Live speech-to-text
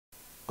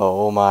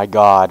Oh my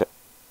god.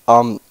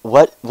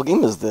 What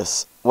game is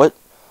this? What?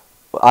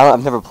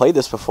 I've never played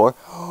this before.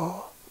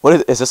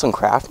 What is this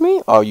Uncraft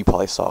Me? Oh, you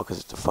probably saw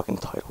because it's the fucking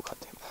title.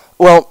 Goddamn.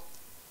 Well,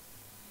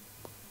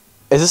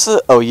 is this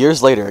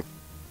years later,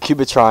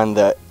 Cubitron,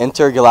 the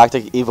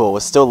intergalactic evil,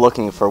 was still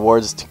looking for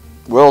worlds to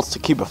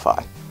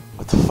cubify.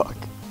 What the fuck?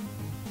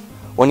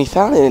 When he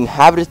found an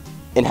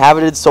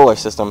inhabited solar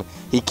system,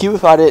 he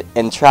cubified it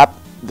and trapped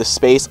the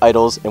space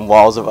idols in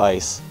walls of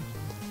ice.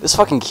 This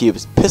fucking cube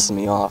is pissing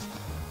me off.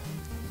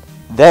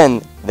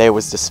 Then there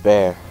was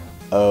despair.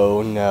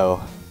 Oh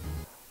no.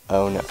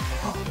 Oh no.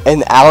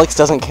 And Alex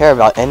doesn't care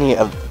about any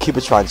of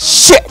Cubitron's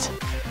shit!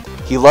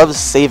 He loves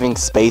saving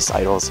space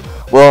idols.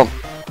 Well,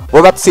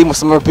 we're about to see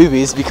some more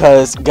boobies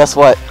because guess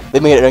what?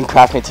 They made it in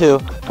Uncraft Me 2,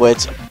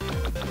 which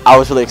I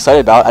was really excited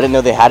about. I didn't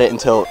know they had it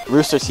until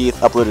Rooster Teeth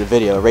uploaded a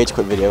video, a rage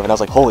quit video, and I was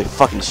like, holy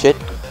fucking shit.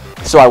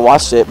 So I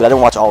watched it, but I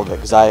didn't watch all of it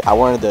because I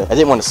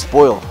didn't want to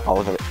spoil all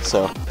of it.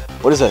 So,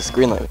 what is this?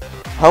 Greenlight.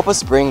 Help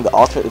us bring the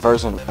ultimate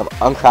version of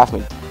Uncraft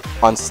Me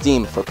on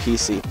Steam for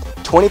PC.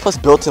 20 plus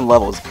built-in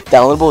levels,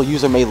 downloadable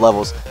user-made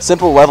levels,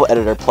 simple level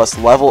editor plus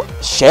level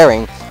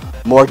sharing,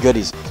 more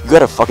goodies. You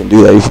gotta fucking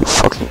do that. You should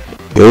fucking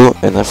go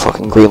and then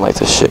fucking greenlight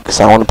this shit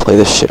because I want to play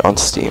this shit on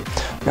Steam.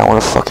 And I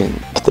want to fucking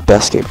get the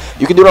best game.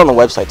 You can do it on the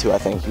website too, I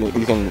think.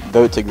 You can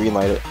vote to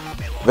greenlight it.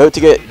 Vote to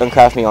get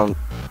Uncraft Me on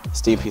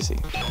Steam PC.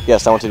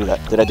 Yes, I want to do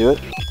that. Did I do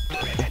it? You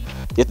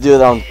have to do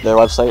it on their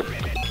website.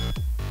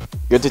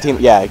 Go to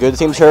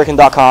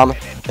teamshuriken.com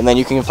and then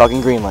you can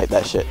fucking greenlight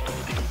that shit.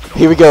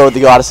 Here we go with the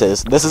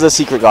goddesses. This is a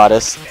secret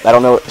goddess. I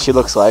don't know what she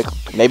looks like.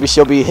 Maybe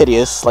she'll be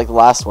hideous like the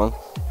last one.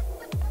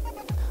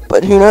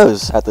 But who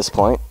knows at this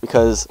point,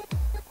 because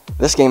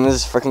this game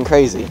is freaking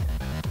crazy.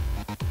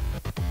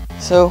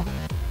 So,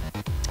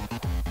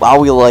 while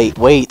we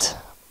wait.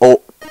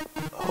 Oh,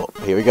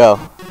 here we go.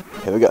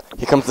 Here we go.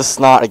 Here comes the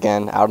snot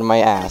again out of my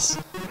ass.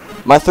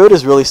 My throat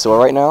is really sore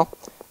right now.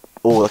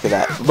 Oh, look at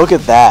that. Look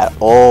at that.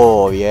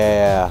 Oh,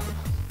 yeah.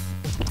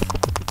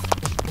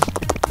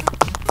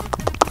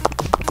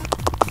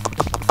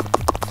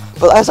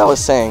 But as I was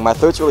saying, my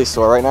throat's really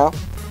sore right now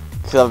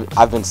because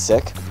I've been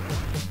sick.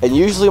 And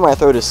usually my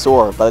throat is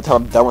sore by the time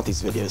I'm done with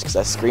these videos because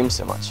I scream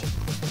so much.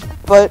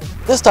 But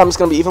this time it's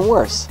going to be even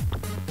worse.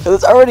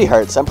 Because it already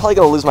hurts. I'm probably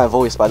going to lose my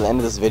voice by the end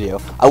of this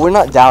video. I would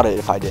not doubt it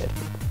if I did.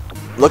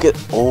 Look at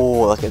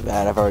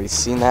that. I've already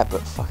seen that,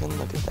 but fucking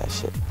look at that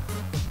shit.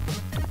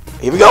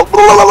 Here we go.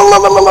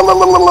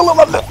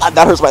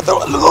 That hurts my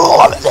throat.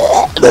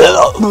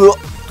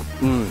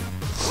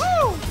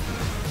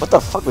 What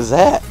the fuck was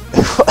that?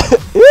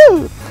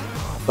 Ew.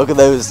 Look at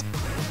those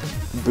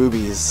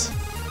boobies.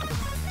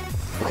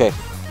 Okay.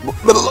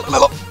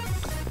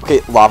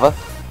 Okay, lava.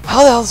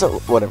 How the hell is that?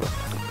 Whatever.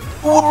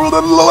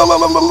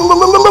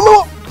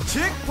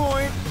 Chick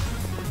point.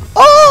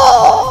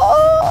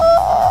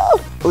 Oh,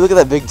 look at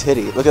that big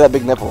titty. Look at that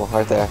big nipple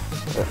right there.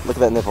 Look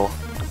at that nipple.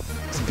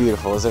 It's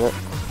beautiful, isn't it?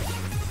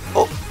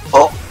 Oh,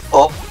 oh,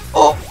 oh,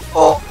 oh,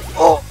 oh,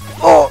 oh,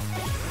 oh,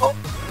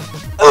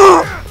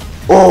 oh.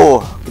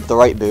 Oh, the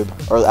right boob.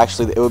 Or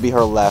actually, it would be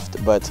her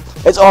left, but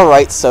it's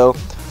alright, so.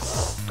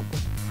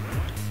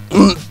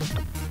 Is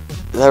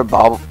there a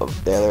ball? Oh,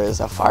 there is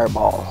a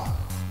fireball.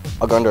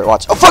 I'll go under it.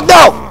 Watch. Oh, fuck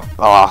no!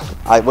 Oh,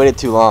 I waited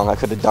too long. I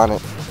could have done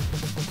it.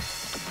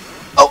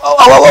 Oh, oh,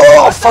 oh, oh,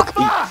 oh, oh, fuck.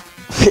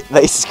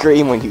 They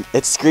scream when you.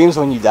 It screams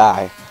when you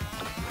die.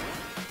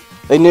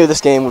 They knew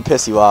this game would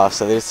piss you off,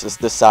 so they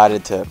just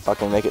decided to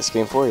fucking make it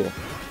scream for you.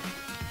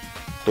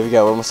 Here we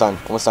go. We're almost done.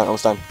 Almost done.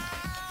 Almost done.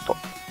 Oh,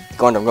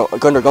 go under. Go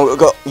under. Go.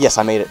 Go. Yes,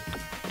 I made it.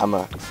 I'm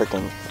a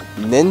freaking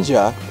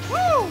ninja.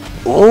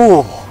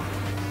 Ooh.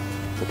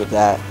 Look at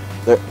that.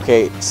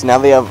 Okay, so now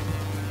they have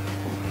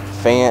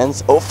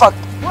fans. Oh fuck!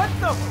 What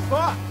the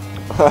fuck?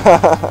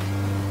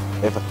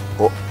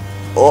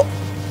 Oh,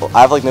 I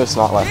have like no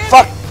snot left.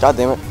 Fuck! God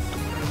damn it.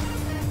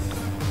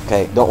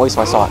 Okay, don't waste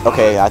my snot.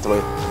 Okay, I have to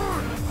wait.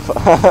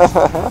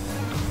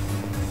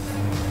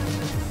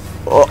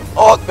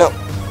 Oh no!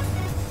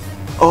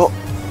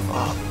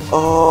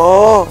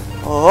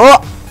 Oh!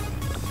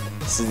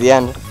 This is the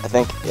end, I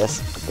think. Yes.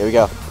 Here we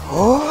go.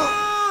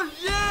 Oh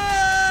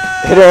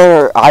yeah! Hit her in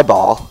her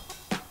eyeball.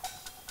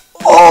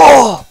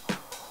 Oh!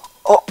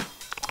 Oh!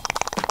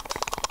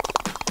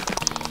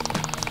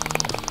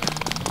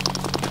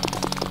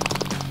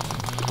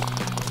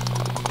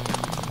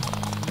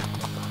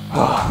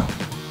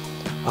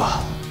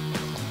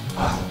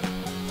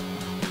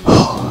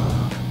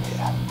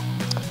 Yeah.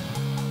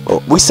 Oh,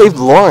 we saved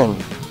Lauren.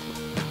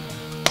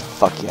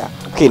 Fuck yeah.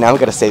 Okay, now we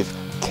gotta save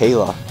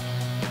Kayla.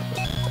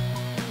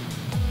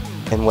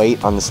 And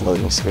wait on this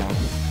loading screen.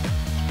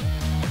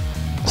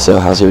 So,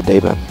 how's your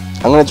day been?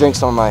 I'm gonna drink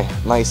some of my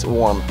nice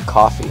warm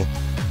coffee.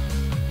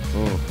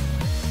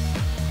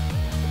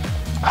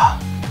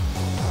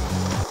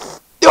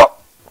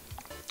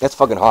 That's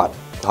fucking hot.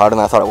 Hotter than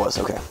I thought it was.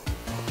 Okay.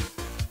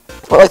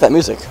 I like that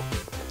music.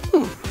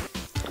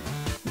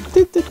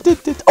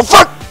 Oh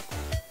fuck!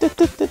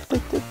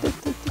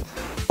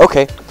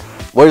 Okay.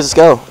 Where does this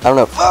go? I don't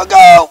know.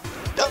 Go!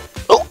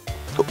 Oh!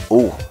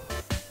 Oh!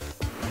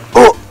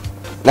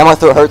 Now my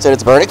throat hurts and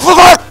it's burning.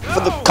 Fuck! For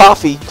the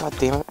coffee. God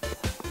damn it.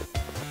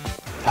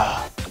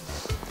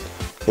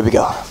 Here we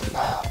go.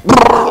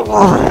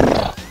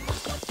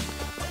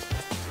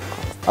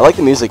 I like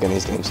the music in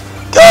these games.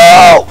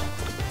 Go!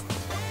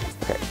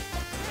 Okay.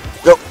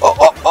 Go.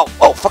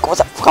 Oh, fuck,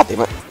 what's that? God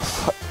damn it.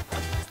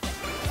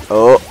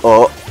 Oh.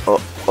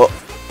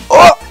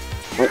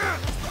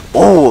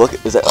 Oh, look,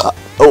 is that,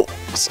 oh,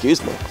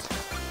 excuse me.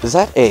 Is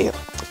that a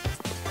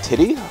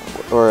titty?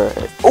 Or,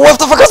 oh, what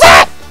the fuck is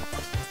that?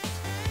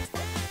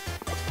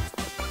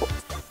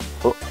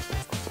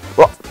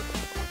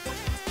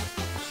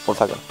 What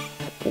fuck?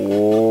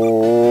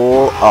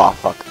 Oh,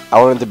 fuck.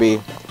 I wanted to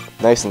be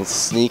nice and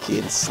sneaky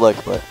and slick,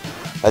 but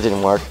that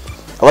didn't work.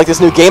 I like this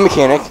new game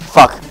mechanic.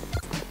 Fuck.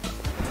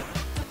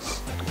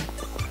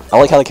 I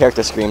like how the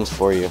character screams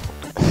for you.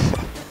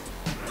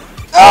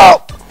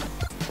 Oh!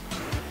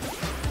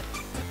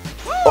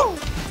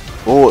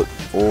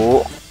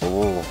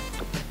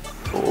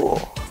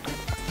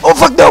 Oh,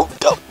 fuck, no!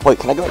 Go! Wait,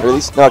 can I go under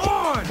these? No, I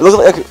can't. It looks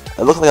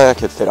like I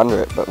could fit under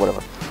it, but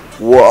whatever.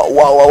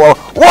 Whoa,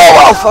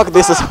 fuck,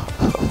 this is...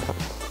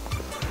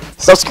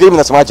 Stop screaming,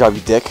 that's my job,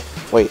 you dick.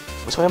 Wait,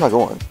 which way am I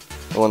going?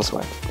 I'm going this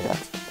way. Yeah,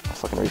 I'm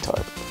fucking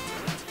retard.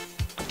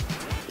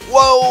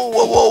 Whoa!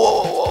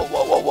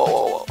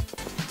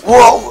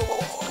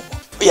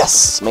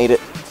 Yes, made it.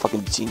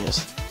 Fucking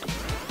genius.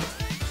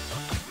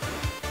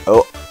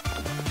 Oh.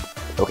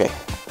 Okay.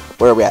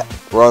 Where are we at?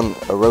 We're on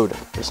a road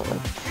or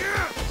something.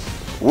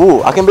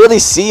 Ooh, I can barely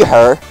see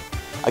her.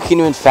 I can't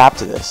even fap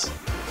to this.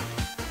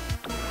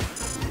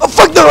 Oh,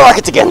 fuck the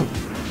rockets again!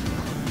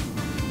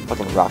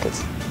 Fucking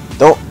rockets.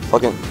 Don't.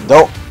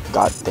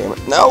 God damn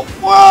it. No.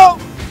 Whoa!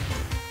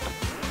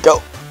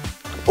 Go.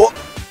 Oh.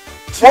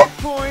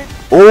 Checkpoint.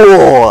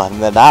 Oh,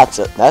 and then that's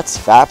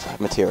fap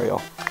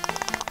material.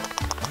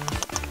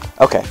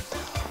 Okay.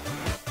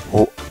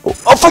 Oh,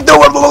 fuck no!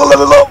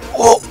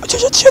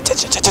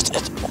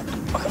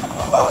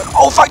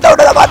 Oh, fuck no!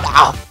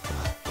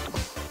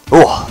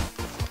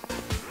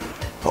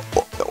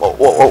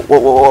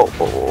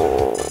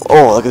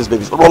 Oh, look at this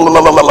baby.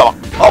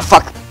 Oh,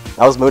 fuck!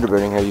 I was motor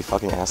burning her, you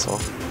fucking asshole.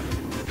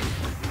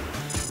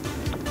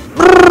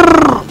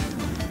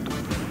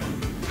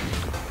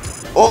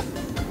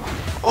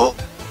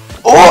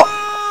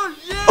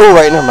 Oh,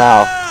 right in her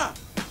mouth.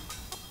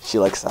 She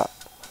likes that.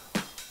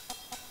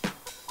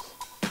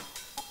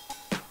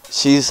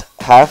 She's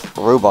half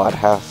robot,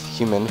 half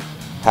human,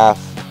 half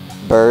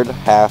bird,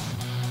 half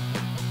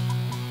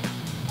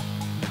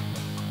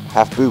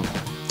boob.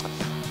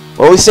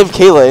 Well, we saved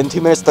Kayla in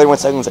 2 minutes 31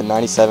 seconds and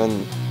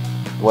 97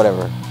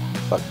 whatever.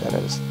 Fuck that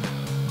is.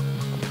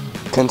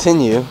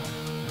 Continue.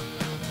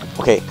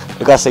 Okay,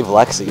 we gotta save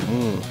Lexi.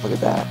 Look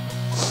at that.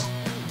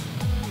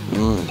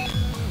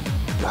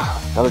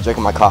 Now they're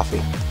drinking my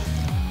coffee.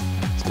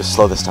 Let's go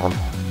slow this time.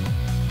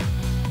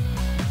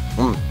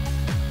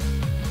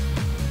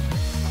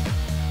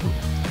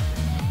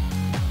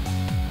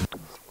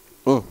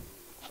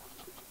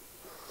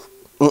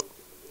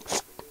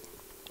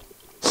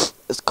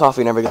 This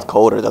coffee never gets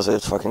colder, does it?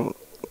 It's fucking...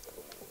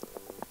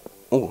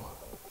 Ooh.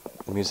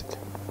 The music.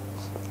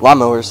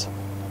 Lawnmowers.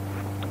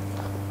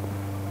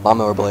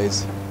 Lawnmower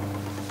blades.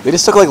 They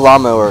just took like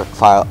lawnmower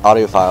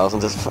audio files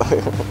and just...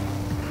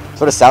 That's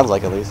what it sounds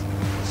like at least.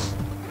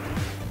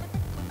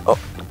 Oh.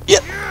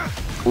 Yeah!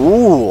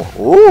 Ooh!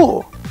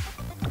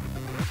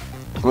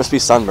 She must be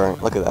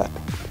sunburned. Look at that.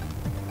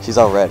 She's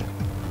all red.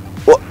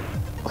 What?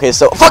 Okay,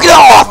 so... Fucking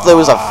off! There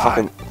was a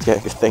fucking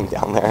thing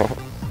down there.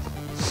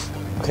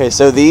 Okay,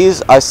 so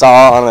these I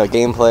saw on a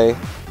gameplay.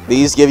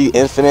 These give you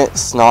infinite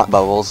snot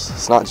bubbles,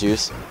 snot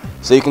juice.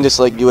 So you can just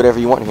like do whatever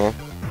you want here.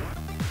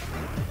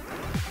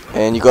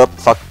 And you go up,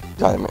 fuck,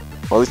 God damn it.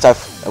 Well, at least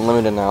I've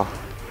unlimited now.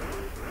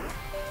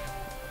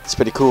 It's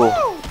pretty cool.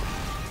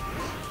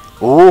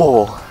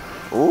 Ooh.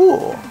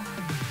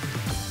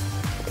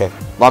 Okay,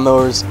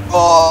 lawnmowers.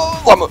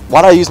 Oh,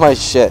 why do I use my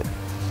shit?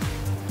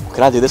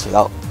 Can I do this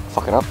without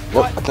fucking up?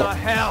 Nope, I can't. What the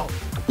hell?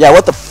 Yeah,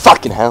 what the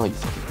fucking hell, you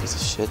fucking piece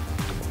of shit.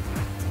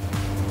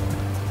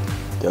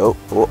 Go.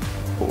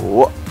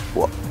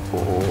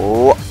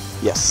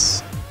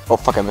 Yes. Oh,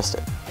 fuck, I missed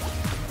it.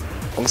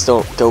 I can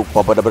still go.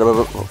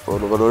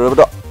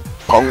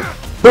 Pong.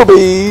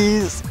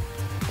 Boobies!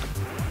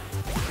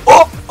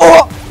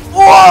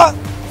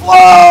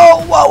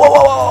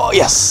 Whoa!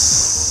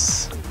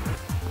 Yes!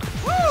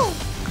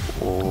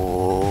 Oh.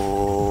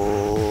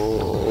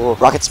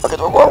 Rockets!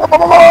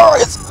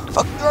 Rockets!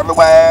 Fuck, they're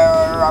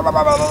everywhere!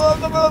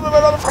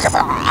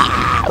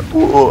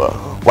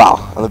 Wow,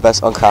 I'm the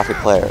best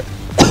uncrafted player.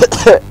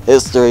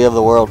 History of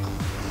the world.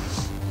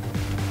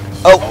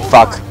 Oh,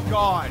 fuck.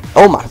 God.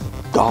 Oh my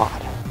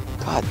god.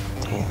 God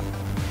damn.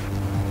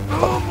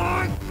 Oh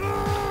my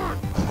god.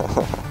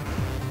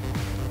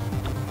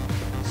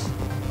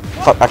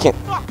 Fuck, I can't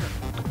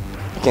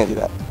do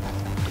that.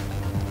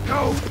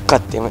 No.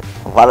 God damn it.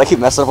 Why do I keep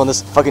messing up on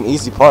this fucking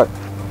easy part?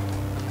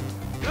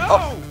 No.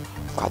 Oh.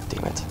 God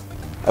damn it.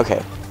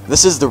 Okay,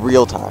 this is the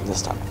real time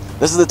this time.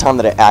 This is the time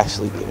that I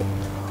actually beat it.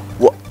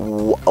 Oh,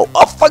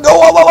 fuck.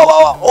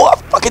 Oh, I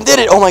fucking did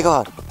it. Oh my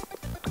god.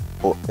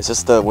 Oh, is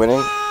this the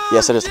winning?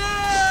 Yes, it is.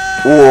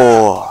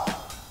 Whoa.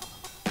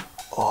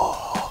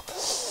 Oh.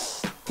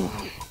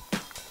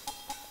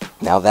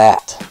 Now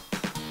that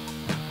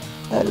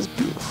is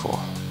beautiful.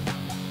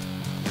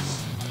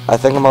 I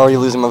think I'm already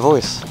losing my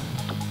voice.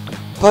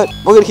 But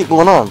we're gonna keep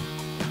going on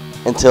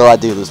until I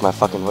do lose my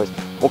fucking voice.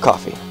 More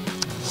coffee.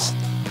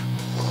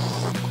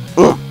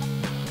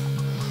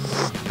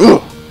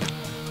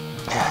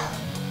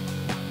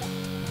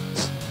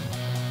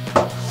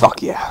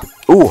 Fuck yeah.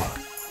 Ooh.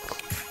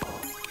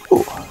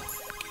 Ooh.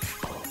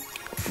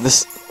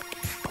 This.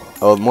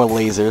 Oh, more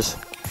lasers.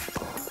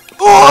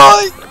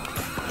 Oi!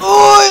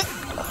 Oi!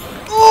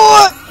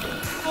 Oi!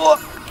 Oi!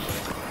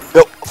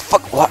 Go.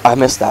 Fuck. What? I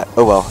missed that.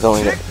 Oh well. Don't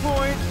need it.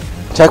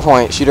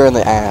 Checkpoint. Shoot her in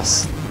the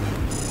ass.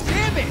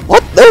 Damn it!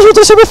 What? Those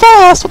are super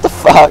fast. What the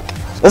fuck?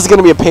 This is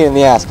gonna be a pain in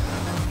the ass.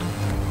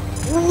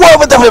 What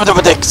with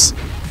the dicks?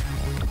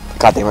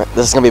 God damn it.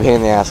 This is gonna be a pain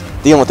in the ass.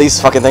 Dealing with these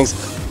fucking things.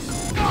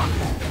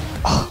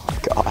 Oh my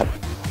god.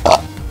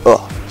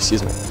 Oh,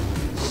 excuse me.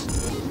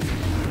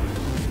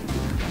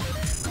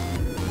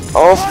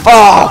 Oh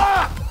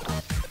fuck!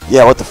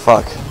 Yeah, what the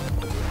fuck?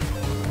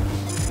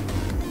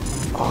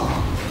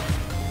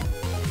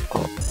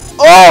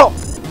 Oh!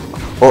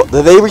 Well,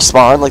 did they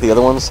respawn like the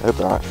other ones? I hope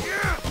they're not.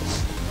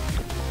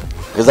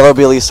 Because that would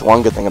be at least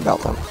one good thing about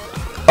them.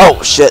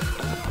 Oh shit!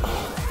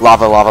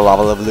 Lava, lava,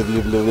 lava, lava, lava,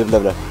 lava, lava,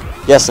 lava.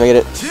 Yes, made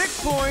it.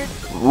 Checkpoint.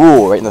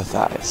 Ooh, right in the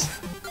thighs.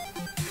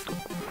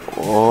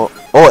 Oh,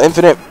 oh,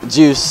 infinite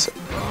juice.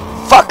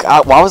 Fuck!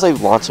 Why was I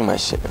launching my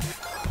shit?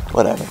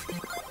 Whatever.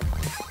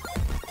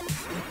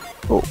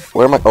 Oh,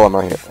 where am I? Oh, I'm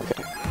right here.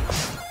 Okay.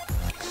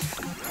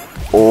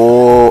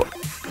 Oh,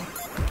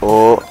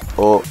 oh,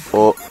 oh,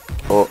 oh,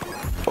 oh,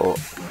 oh.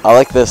 I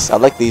like this. I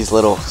like these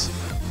little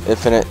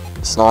infinite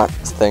snot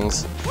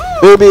things.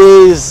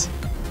 Boobies!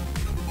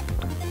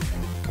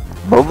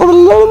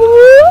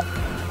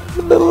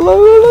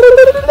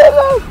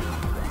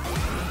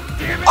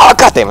 Oh,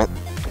 god damn it!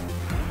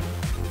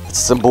 It's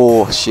some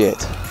bullshit.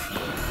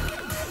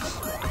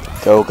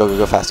 Go, go, go,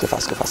 go fast, go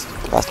fast, go fast,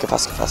 go fast, go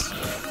fast, go fast.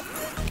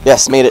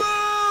 Yes, made it.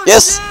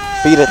 Yes!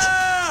 Beat it.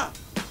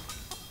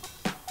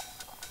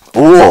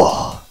 Ooh.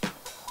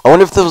 I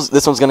wonder if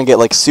this one's gonna get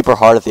like super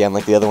hard at the end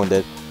like the other one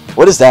did.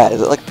 What is that?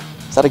 Is it like,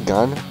 is that a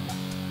gun?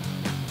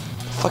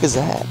 The fuck is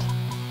that?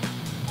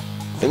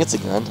 I think it's a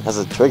gun. It has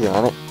a trigger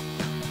on it.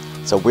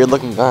 It's a weird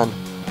looking gun.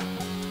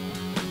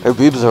 Her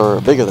boobs are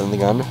bigger than the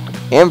gun.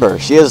 Amber,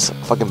 she has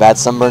fucking bad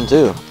sunburn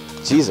too.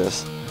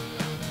 Jesus.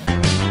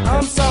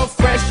 I'm so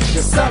fresh, you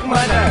can suck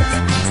my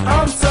nuts.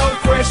 I'm so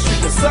fresh, you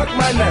can suck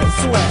my nuts.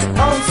 Sweat.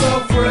 I'm so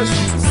fresh,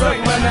 you can suck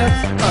my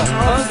nuts.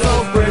 I'm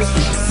so fresh,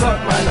 you can suck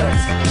my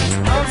nuts.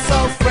 I'm so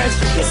fresh,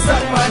 you can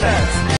suck my nuts.